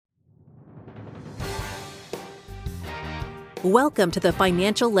Welcome to the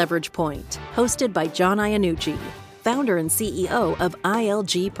Financial Leverage Point, hosted by John Iannucci, founder and CEO of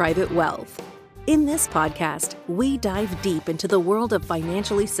ILG Private Wealth. In this podcast, we dive deep into the world of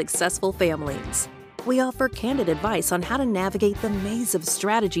financially successful families. We offer candid advice on how to navigate the maze of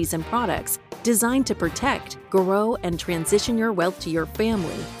strategies and products designed to protect, grow, and transition your wealth to your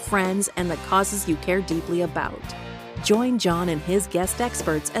family, friends, and the causes you care deeply about. Join John and his guest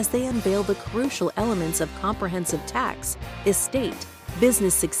experts as they unveil the crucial elements of comprehensive tax, estate,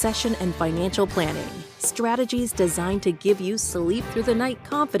 business succession, and financial planning. Strategies designed to give you sleep through the night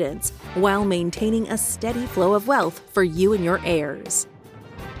confidence while maintaining a steady flow of wealth for you and your heirs.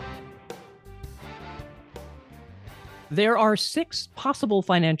 There are 6 possible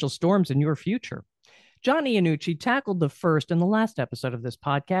financial storms in your future. John Iannucci tackled the first in the last episode of this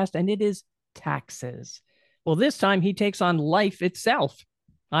podcast, and it is taxes. Well, this time he takes on life itself.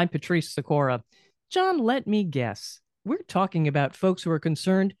 I'm Patrice Sikora. John, let me guess. We're talking about folks who are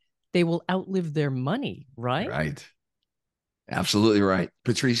concerned they will outlive their money, right? Right. Absolutely right.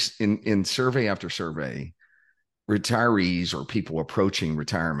 Patrice, in survey after survey, retirees or people approaching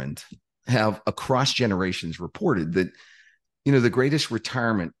retirement have across generations reported that, the greatest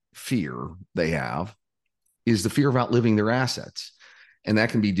retirement fear they have is the fear of outliving their assets. And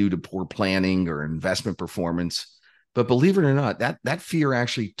that can be due to poor planning or investment performance. But believe it or not, that fear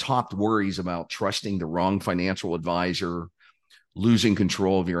actually topped worries about trusting the wrong financial advisor, losing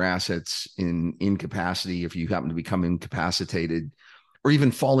control of your assets in incapacity if you happen to become incapacitated, or even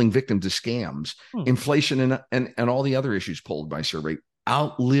falling victim to scams, inflation, and all the other issues polled by survey.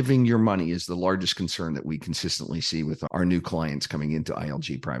 Outliving your money is the largest concern that we consistently see with our new clients coming into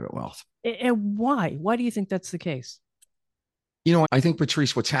ILG Private Wealth. And why? Why do you think that's the case? I think,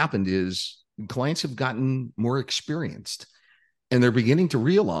 Patrice, what's happened is clients have gotten more experienced, and they're beginning to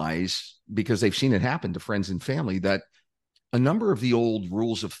realize, because they've seen it happen to friends and family, that a number of the old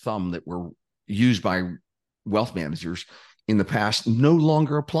rules of thumb that were used by wealth managers in the past no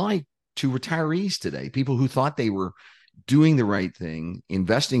longer apply to retirees today. People who thought they were doing the right thing,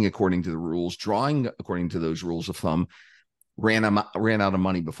 investing according to the rules, drawing according to those rules of thumb, ran out of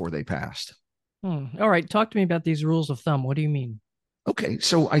money before they passed. All right. Talk to me about these rules of thumb. What do you mean? Okay.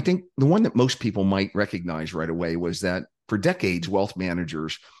 So I think the one that most people might recognize right away was that for decades, wealth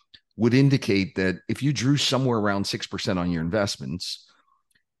managers would indicate that if you drew somewhere around 6% on your investments,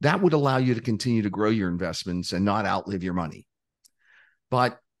 that would allow you to continue to grow your investments and not outlive your money.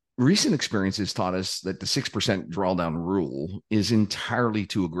 But recent experiences taught us that the 6% drawdown rule is entirely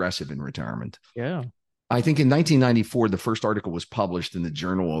too aggressive in retirement. Yeah. I think in 1994, the first article was published in the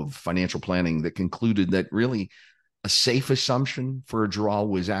Journal of Financial Planning that concluded that really a safe assumption for a draw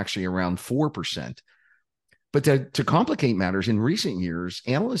was actually around 4%. But to complicate matters, in recent years,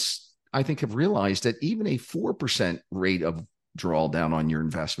 analysts, I think, have realized that even a 4% rate of drawdown on your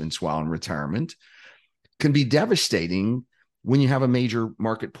investments while in retirement can be devastating when you have a major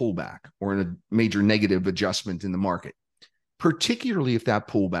market pullback or a major negative adjustment in the market, particularly if that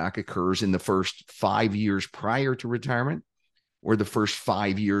pullback occurs in the first 5 years prior to retirement or the first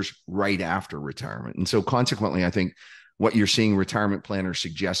 5 years right after retirement. And so consequently, I think what you're seeing retirement planners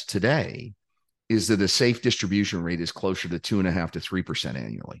suggest today is that a safe distribution rate is closer to 2.5% to 3%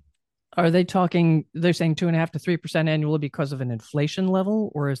 annually. Are they talking, they're saying 2.5% to 3% annually because of an inflation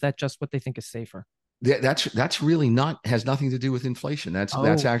level, or is that just what they think is safer? That's really has nothing to do with inflation.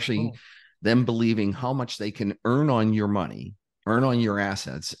 That's actually them believing how much they can earn on your money, earn on your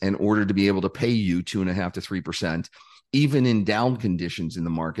assets in order to be able to pay you 2.5% to 3%, even in down conditions in the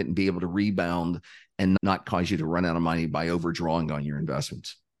market, and be able to rebound and not cause you to run out of money by overdrawing on your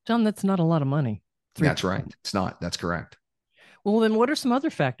investments. John, that's not a lot of money. 3%. That's right. It's not. That's correct. Well, then what are some other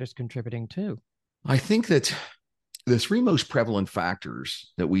factors contributing too? I think that the 3 most prevalent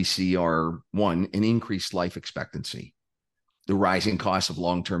factors that we see are, 1, an increased life expectancy, the rising cost of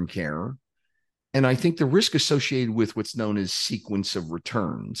long-term care, and I think the risk associated with what's known as sequence of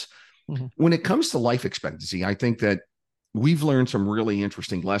returns. Mm-hmm. When it comes to life expectancy, I think that we've learned some really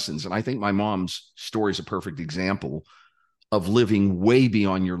interesting lessons. And I think my mom's story is a perfect example of living way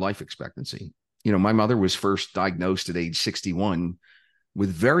beyond your life expectancy. My mother was first diagnosed at age 61 with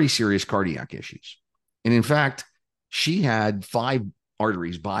very serious cardiac issues. And in fact, she had 5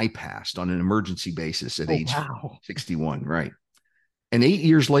 arteries bypassed on an emergency basis at age 61, right? And 8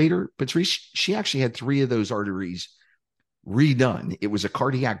 years later, Patrice, she actually had 3 of those arteries redone. It was a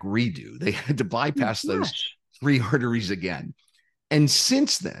cardiac redo. They had to bypass those 3 arteries again. And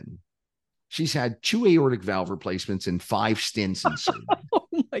since then, she's had 2 aortic valve replacements and 5 stents inserted. Oh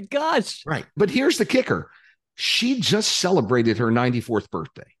my gosh. Right. But here's the kicker. She just celebrated her 94th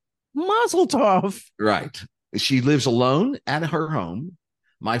birthday. Mazel tov. Right. She lives alone at her home.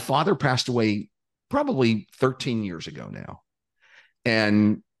 My father passed away probably 13 years ago now.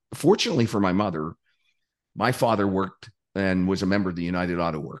 And fortunately for my mother, my father worked and was a member of the United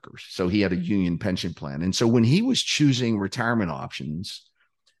Auto Workers. So he had a union pension plan. And so when he was choosing retirement options,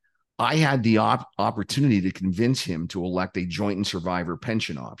 I had the opportunity to convince him to elect a joint and survivor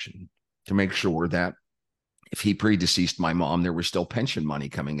pension option to make sure that if he predeceased my mom, there was still pension money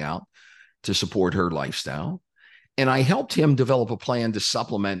coming out to support her lifestyle. And I helped him develop a plan to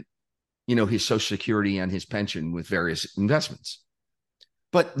supplement, his Social Security and his pension with various investments.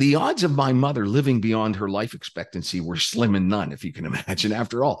 But the odds of my mother living beyond her life expectancy were slim and none, if you can imagine.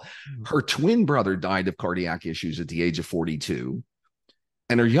 After all, her twin brother died of cardiac issues at the age of 42,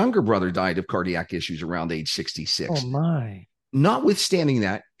 and her younger brother died of cardiac issues around age 66. Oh, my. Notwithstanding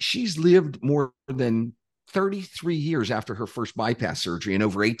that, she's lived more than 33 years after her first bypass surgery and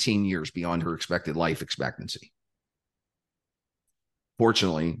over 18 years beyond her expected life expectancy.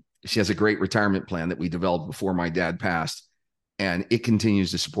 Fortunately, she has a great retirement plan that we developed before my dad passed, and it continues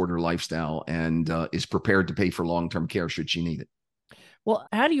to support her lifestyle and is prepared to pay for long-term care should she need it. Well,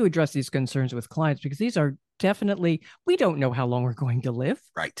 how do you address these concerns with clients? Because these are definitely, we don't know how long we're going to live.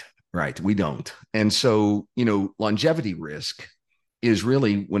 Right. We don't. And so, longevity risk is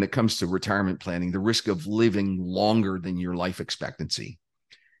really, when it comes to retirement planning, the risk of living longer than your life expectancy.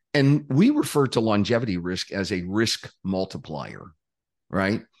 And we refer to longevity risk as a risk multiplier,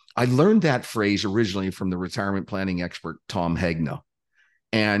 right? I learned that phrase originally from the retirement planning expert, Tom Hegna.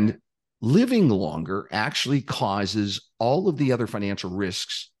 And living longer actually causes all of the other financial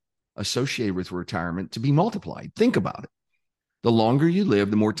risks associated with retirement to be multiplied. Think about it. The longer you live,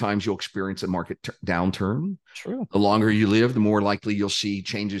 the more times you'll experience a market downturn. True. The longer you live, the more likely you'll see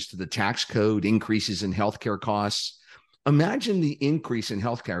changes to the tax code, increases in healthcare costs. Imagine the increase in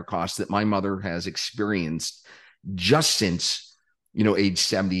healthcare costs that my mother has experienced just since age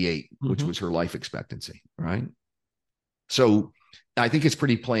 78, which was her life expectancy, right? So I think it's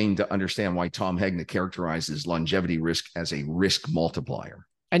pretty plain to understand why Tom Hegna characterizes longevity risk as a risk multiplier.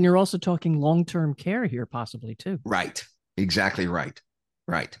 And you're also talking long-term care here, possibly, too. Right. Exactly right.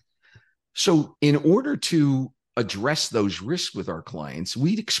 Right. So in order to address those risks with our clients,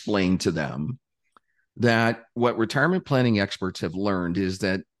 we'd explain to them that what retirement planning experts have learned is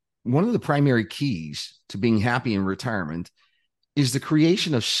that one of the primary keys to being happy in retirement is the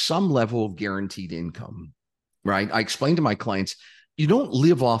creation of some level of guaranteed income, right? I explain to my clients, you don't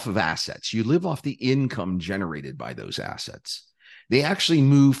live off of assets. You live off the income generated by those assets. They actually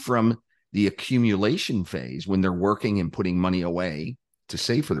move from the accumulation phase when they're working and putting money away to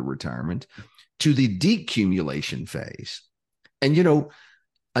save for the retirement to the decumulation phase. And,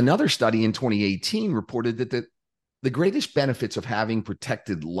 another study in 2018 reported that the greatest benefits of having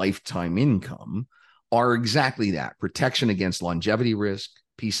protected lifetime income are exactly that: protection against longevity risk,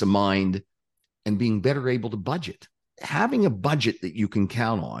 peace of mind, and being better able to budget. Having a budget that you can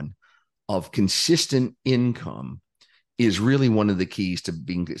count on of consistent income is really one of the keys to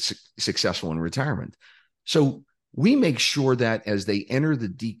being successful in retirement. So we make sure that as they enter the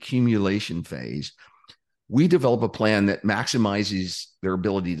decumulation phase, we develop a plan that maximizes their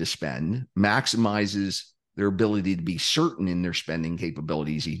ability to spend, maximizes their ability to be certain in their spending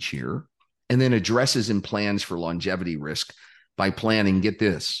capabilities each year, and then addresses and plans for longevity risk by planning, get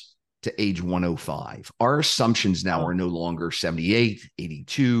this, to age 105. Our assumptions now are no longer 78,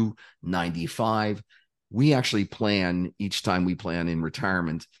 82, 95. We actually plan each time we plan in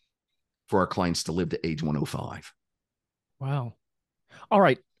retirement for our clients to live to age 105. Wow. All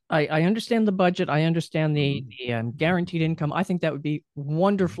right. I understand the budget. I understand the guaranteed income. I think that would be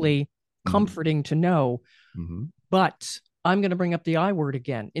wonderfully comforting to know. But I'm going to bring up the I word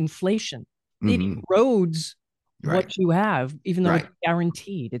again, inflation. It erodes what you have, even though it's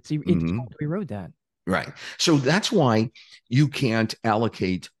guaranteed. It's going to erode that. Right. So that's why you can't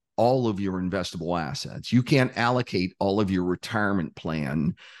allocate all of your investable assets. You can't allocate all of your retirement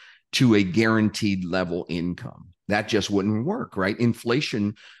plan to a guaranteed level income. That just wouldn't work, right?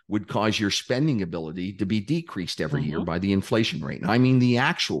 Inflation would cause your spending ability to be decreased every year by the inflation rate. And I mean the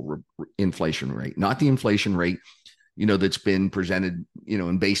actual inflation rate, not the inflation rate, that's been presented,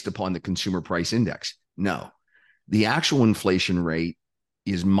 and based upon the consumer price index. No, the actual inflation rate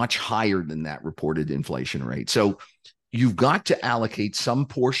is much higher than that reported inflation rate. So you've got to allocate some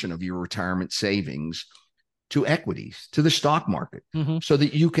portion of your retirement savings to equities, to the stock market, so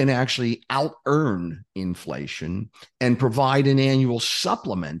that you can actually out-earn inflation and provide an annual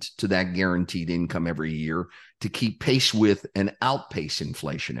supplement to that guaranteed income every year to keep pace with and outpace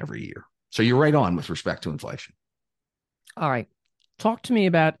inflation every year. So you're right on with respect to inflation. All right. Talk to me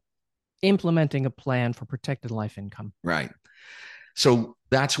about Implementing a plan for protected life income. Right. So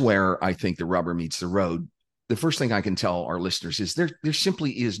that's where I think the rubber meets the road. The first thing I can tell our listeners is there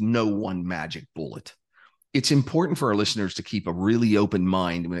simply is no one magic bullet. It's important for our listeners to keep a really open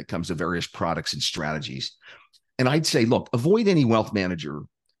mind when it comes to various products and strategies. And I'd say, look, avoid any wealth manager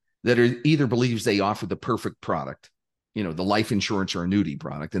that either believes they offer the perfect product, the life insurance or annuity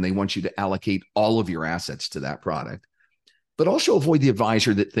product, and they want you to allocate all of your assets to that product. But also avoid the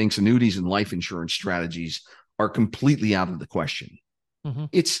advisor that thinks annuities and life insurance strategies are completely out of the question. Mm-hmm.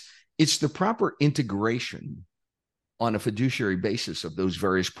 It's the proper integration on a fiduciary basis of those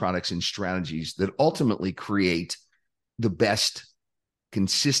various products and strategies that ultimately create the best,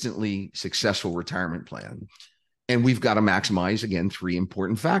 consistently successful retirement plan. And we've got to maximize, again, 3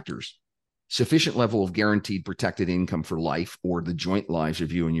 important factors: sufficient level of guaranteed protected income for life or the joint lives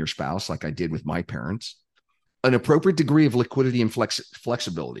of you and your spouse, like I did with my parents, an appropriate degree of liquidity and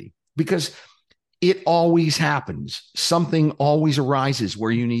flexibility, because it always happens. Something always arises where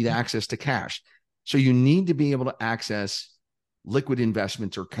you need access to cash. So you need to be able to access liquid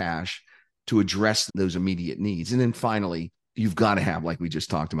investments or cash to address those immediate needs. And then finally, you've got to have, like we just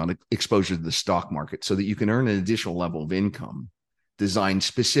talked about, exposure to the stock market so that you can earn an additional level of income designed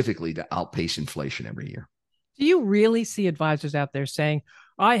specifically to outpace inflation every year. Do you really see advisors out there saying,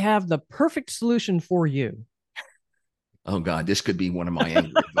 I have the perfect solution for you? Oh, God, this could be one of my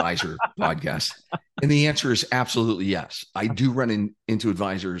angry advisor podcasts. And the answer is absolutely yes. I do run into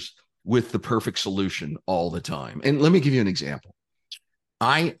advisors with the perfect solution all the time. And let me give you an example.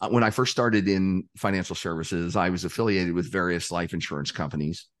 When I first started in financial services, I was affiliated with various life insurance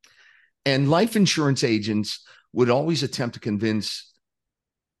companies. And life insurance agents would always attempt to convince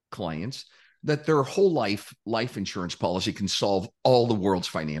clients that their whole life insurance policy can solve all the world's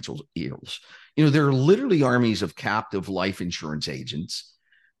financial ills. There are literally armies of captive life insurance agents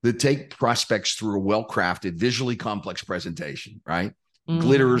that take prospects through a well-crafted, visually complex presentation, right? Mm-hmm.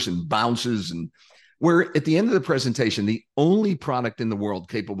 Glitters and bounces, and where at the end of the presentation, the only product in the world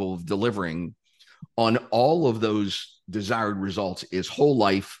capable of delivering on all of those desired results is whole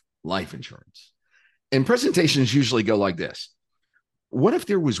life insurance. And presentations usually go like this. What if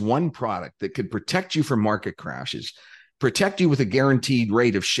there was one product that could protect you from market crashes, protect you with a guaranteed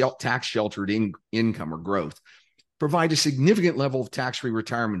rate of tax-sheltered income or growth, provide a significant level of tax-free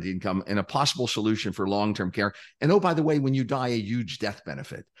retirement income, and a possible solution for long-term care? And oh, by the way, when you die, a huge death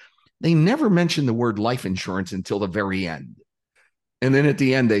benefit. They never mention the word life insurance until the very end. And then at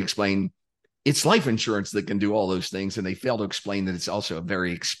the end, they explain it's life insurance that can do all those things. And they fail to explain that it's also a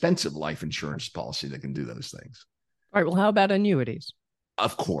very expensive life insurance policy that can do those things. All right. Well, how about annuities?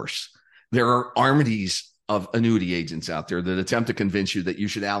 Of course, there are armies of annuity agents out there that attempt to convince you that you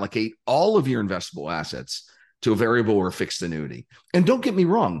should allocate all of your investable assets to a variable or fixed annuity. And don't get me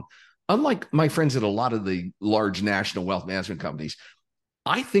wrong, unlike my friends at a lot of the large national wealth management companies,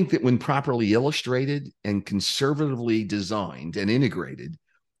 I think that when properly illustrated and conservatively designed and integrated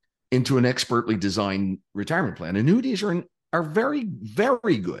into an expertly designed retirement plan, annuities are very,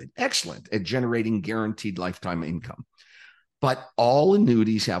 very good, excellent at generating guaranteed lifetime income. But all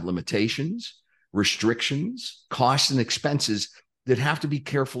annuities have limitations, restrictions, costs, and expenses that have to be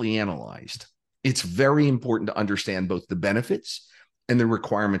carefully analyzed. It's very important to understand both the benefits and the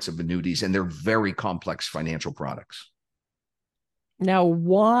requirements of annuities, and they're very complex financial products. Now,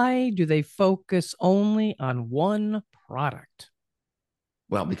 why do they focus only on one product?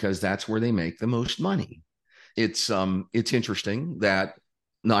 Well, because that's where they make the most money. It's interesting that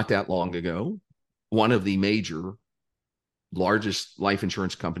not that long ago, one of the major largest life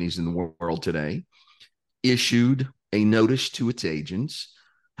insurance companies in the world today issued a notice to its agents,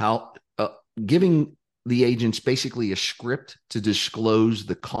 giving the agents basically a script to disclose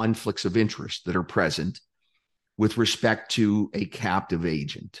the conflicts of interest that are present with respect to a captive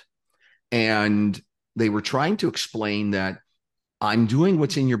agent. And they were trying to explain that I'm doing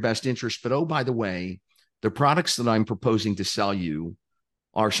what's in your best interest, but oh, by the way, the products that I'm proposing to sell you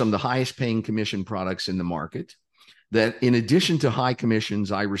are some of the highest paying commission products in the market. That in addition to high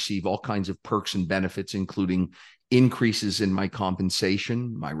commissions, I receive all kinds of perks and benefits, including increases in my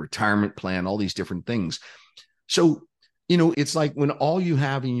compensation, my retirement plan, all these different things. So, it's like when all you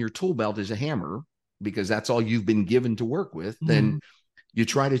have in your tool belt is a hammer, because that's all you've been given to work with, then you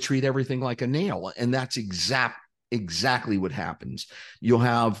try to treat everything like a nail. And that's exactly what happens. You'll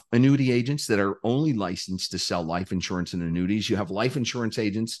have annuity agents that are only licensed to sell life insurance and annuities. You have life insurance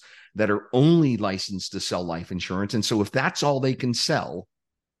agents that are only licensed to sell life insurance. And so if that's all they can sell,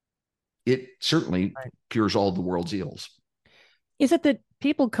 it certainly cures all the world's ills. Is it that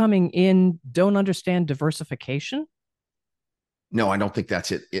people coming in don't understand diversification? No, I don't think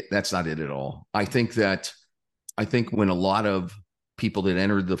that's it. That's not it at all. I think when a lot of people that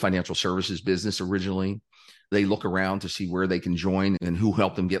entered the financial services business originally, they look around to see where they can join and who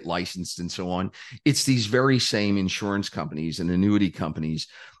helped them get licensed and so on. It's these very same insurance companies and annuity companies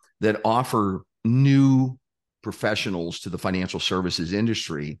that offer new professionals to the financial services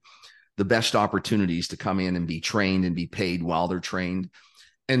industry the best opportunities to come in and be trained and be paid while they're trained.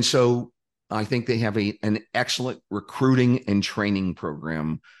 And so I think they have an excellent recruiting and training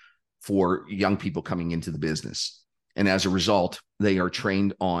program for young people coming into the business. And as a result, they are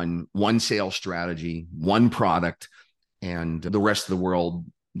trained on one sales strategy, one product, and the rest of the world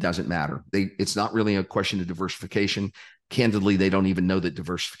doesn't matter. It's not really a question of diversification. Candidly, they don't even know that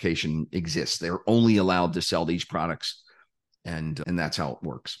diversification exists. They're only allowed to sell these products, and that's how it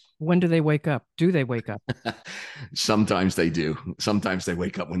works. When do they wake up? Do they wake up? Sometimes they do. Sometimes they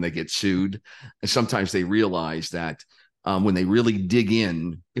wake up when they get sued. And sometimes they realize that when they really dig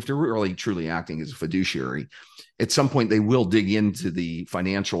in, if they're really truly acting as a fiduciary, at some point they will dig into the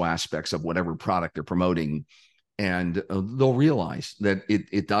financial aspects of whatever product they're promoting, and they'll realize that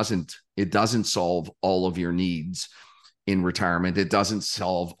it doesn't solve all of your needs in retirement. It doesn't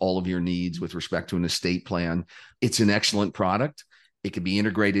solve all of your needs with respect to an estate plan. It's an excellent product. It can be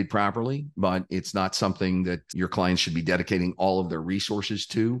integrated properly, but it's not something that your clients should be dedicating all of their resources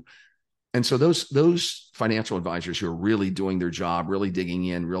to. And so those financial advisors who are really doing their job, really digging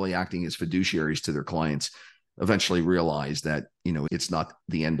in, really acting as fiduciaries to their clients, eventually realize that, it's not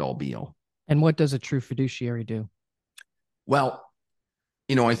the end all be all. And what does a true fiduciary do? Well,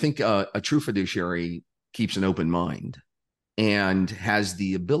 I think a true fiduciary keeps an open mind and has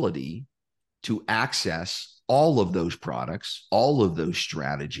the ability to access all of those products, all of those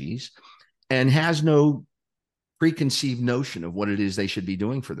strategies, and has no preconceived notion of what it is they should be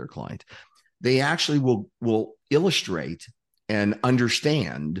doing for their client. They actually will illustrate and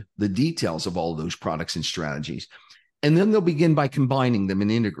understand the details of all of those products and strategies. And then they'll begin by combining them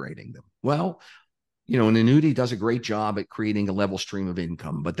and integrating them. Well, an annuity does a great job at creating a level stream of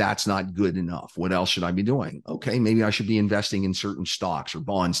income, but that's not good enough. What else should I be doing? Okay, maybe I should be investing in certain stocks or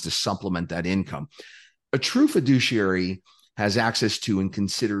bonds to supplement that income. A true fiduciary has access to and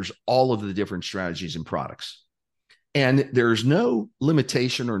considers all of the different strategies and products. And there's no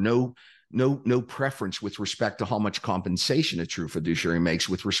limitation or no preference with respect to how much compensation a true fiduciary makes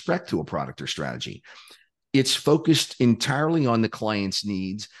with respect to a product or strategy. It's focused entirely on the client's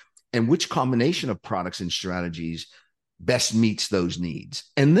needs and which combination of products and strategies best meets those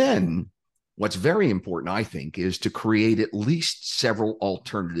needs. And then what's very important, I think, is to create at least several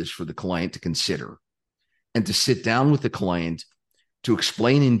alternatives for the client to consider and to sit down with the client to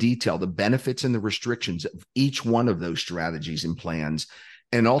explain in detail the benefits and the restrictions of each one of those strategies and plans,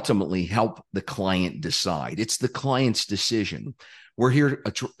 and ultimately help the client decide. It's the client's decision. We're here,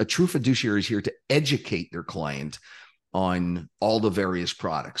 a true fiduciary is here to educate their client on all the various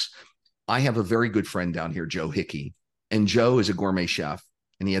products. I have a very good friend down here, Joe Hickey, and Joe is a gourmet chef,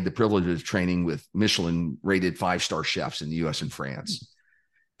 and he had the privilege of training with Michelin-rated 5-star chefs in the U.S. and France.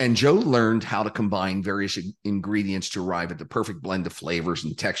 And Joe learned how to combine various ingredients to arrive at the perfect blend of flavors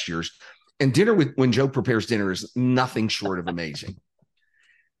and textures. And when Joe prepares dinner is nothing short of amazing.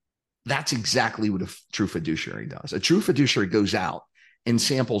 That's exactly what a true fiduciary does. A true fiduciary goes out and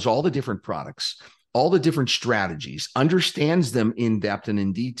samples all the different products, all the different strategies, understands them in depth and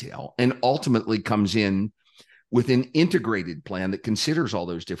in detail, and ultimately comes in with an integrated plan that considers all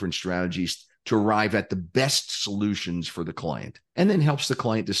those different strategies to arrive at the best solutions for the client, and then helps the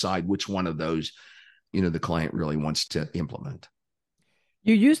client decide which one of those, the client really wants to implement.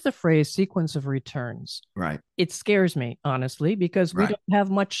 You use the phrase sequence of returns. Right. It scares me, honestly, because we don't have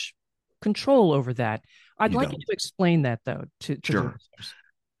much control over that. I'd like you to explain that, though, to the listeners.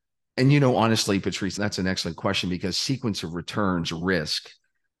 And, honestly, Patrice, that's an excellent question, because sequence of returns risk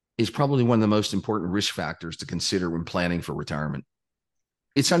is probably one of the most important risk factors to consider when planning for retirement.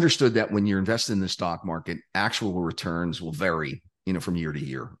 It's understood that when you're invested in the stock market, actual returns will vary, from year to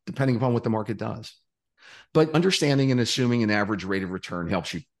year, depending upon what the market does. But understanding and assuming an average rate of return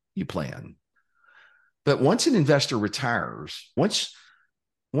helps you plan. But once an investor retires, once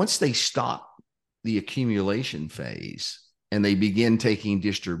they stop the accumulation phase and they begin taking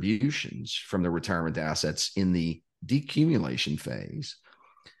distributions from the retirement assets in the decumulation phase,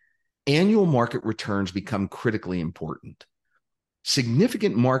 annual market returns become critically important.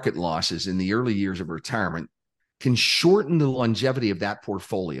 Significant market losses in the early years of retirement can shorten the longevity of that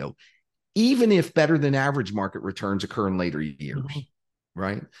portfolio, even if better than average market returns occur in later years,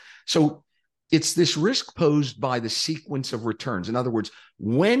 right? So It's this risk posed by the sequence of returns. In other words,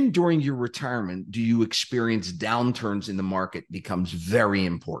 when during your retirement do you experience downturns in the market becomes very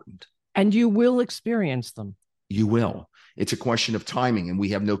important. And you will experience them. You will. It's a question of timing, and we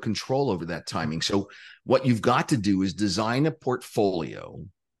have no control over that timing. So what you've got to do is design a portfolio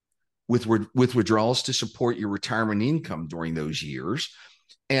with withdrawals to support your retirement income during those years,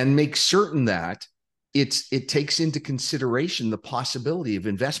 and make certain that it takes into consideration the possibility of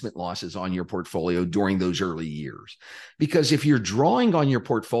investment losses on your portfolio during those early years. Because if you're drawing on your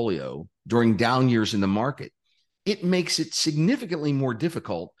portfolio during down years in the market, it makes it significantly more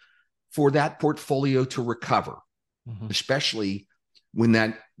difficult for that portfolio to recover, especially when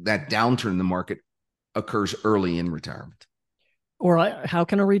that downturn in the market occurs early in retirement. Or how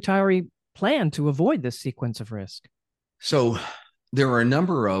can a retiree plan to avoid this sequence of risk? So there are a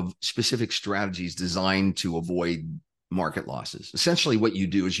number of specific strategies designed to avoid market losses. Essentially, what you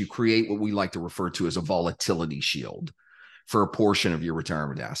do is you create what we like to refer to as a volatility shield for a portion of your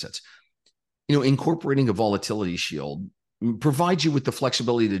retirement assets. Incorporating a volatility shield provides you with the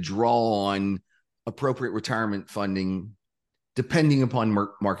flexibility to draw on appropriate retirement funding depending upon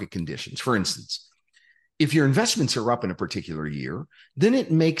market conditions. For instance, if your investments are up in a particular year, then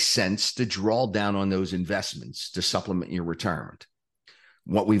it makes sense to draw down on those investments to supplement your retirement.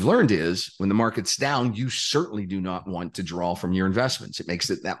 What we've learned is when the market's down, you certainly do not want to draw from your investments. It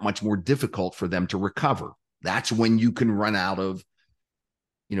makes it that much more difficult for them to recover. That's when you can run out of,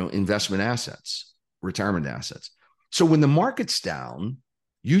 investment assets, retirement assets. So when the market's down,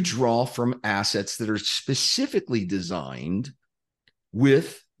 you draw from assets that are specifically designed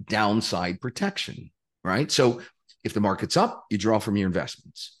with downside protection, right? So if the market's up, you draw from your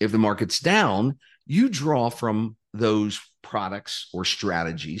investments. If the market's down, you draw from those products or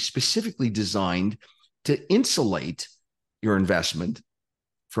strategies specifically designed to insulate your investment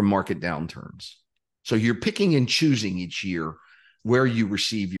from market downturns. So you're picking and choosing each year where you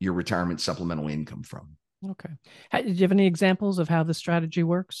receive your retirement supplemental income from. Okay. Do you have any examples of how the strategy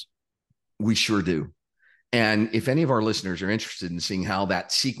works? We sure do. And if any of our listeners are interested in seeing how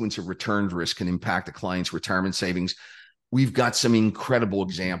that sequence of returns risk can impact a client's retirement savings, we've got some incredible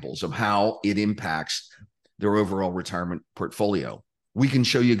examples of how it impacts their overall retirement portfolio. We can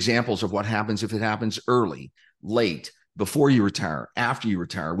show you examples of what happens if it happens early, late, before you retire, after you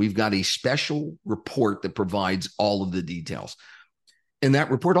retire. We've got a special report that provides all of the details. And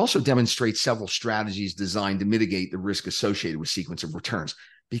that report also demonstrates several strategies designed to mitigate the risk associated with sequence of returns,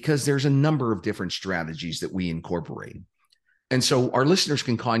 because there's a number of different strategies that we incorporate. And so our listeners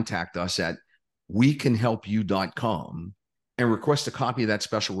can contact us at wecanhelpyou.com and request a copy of that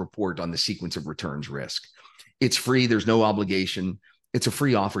special report on the sequence of returns risk. It's free. There's no obligation. It's a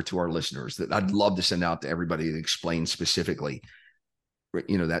free offer to our listeners that I'd love to send out to everybody that explains specifically,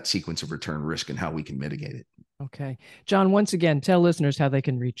 that sequence of return risk and how we can mitigate it. Okay. John, once again, tell listeners how they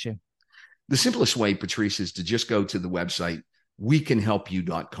can reach you. The simplest way, Patrice, is to just go to the website,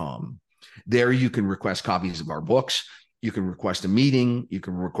 wecanhelpyou.com. There you can request copies of our books. You can request a meeting. You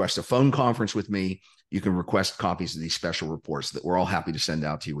can request a phone conference with me. You can request copies of these special reports that we're all happy to send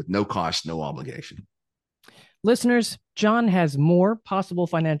out to you with no cost, no obligation. Listeners, John has more possible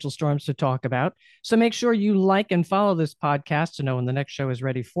financial storms to talk about, so make sure you like and follow this podcast to know when the next show is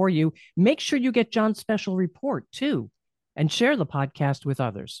ready for you. Make sure you get John's special report, too, and share the podcast with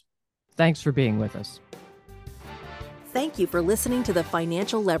others. Thanks for being with us. Thank you for listening to The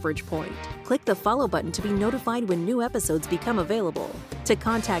Financial Leverage Point. Click the follow button to be notified when new episodes become available. To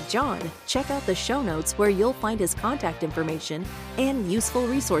contact John, check out the show notes where you'll find his contact information and useful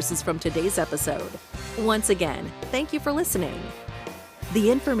resources from today's episode. Once again, thank you for listening. The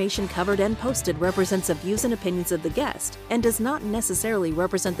information covered and posted represents the views and opinions of the guest and does not necessarily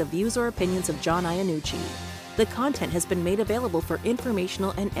represent the views or opinions of John Iannucci. The content has been made available for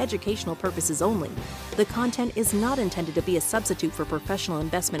informational and educational purposes only. The content is not intended to be a substitute for professional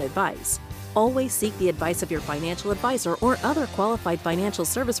investment advice. Always seek the advice of your financial advisor or other qualified financial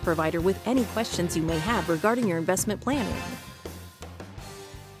service provider with any questions you may have regarding your investment planning.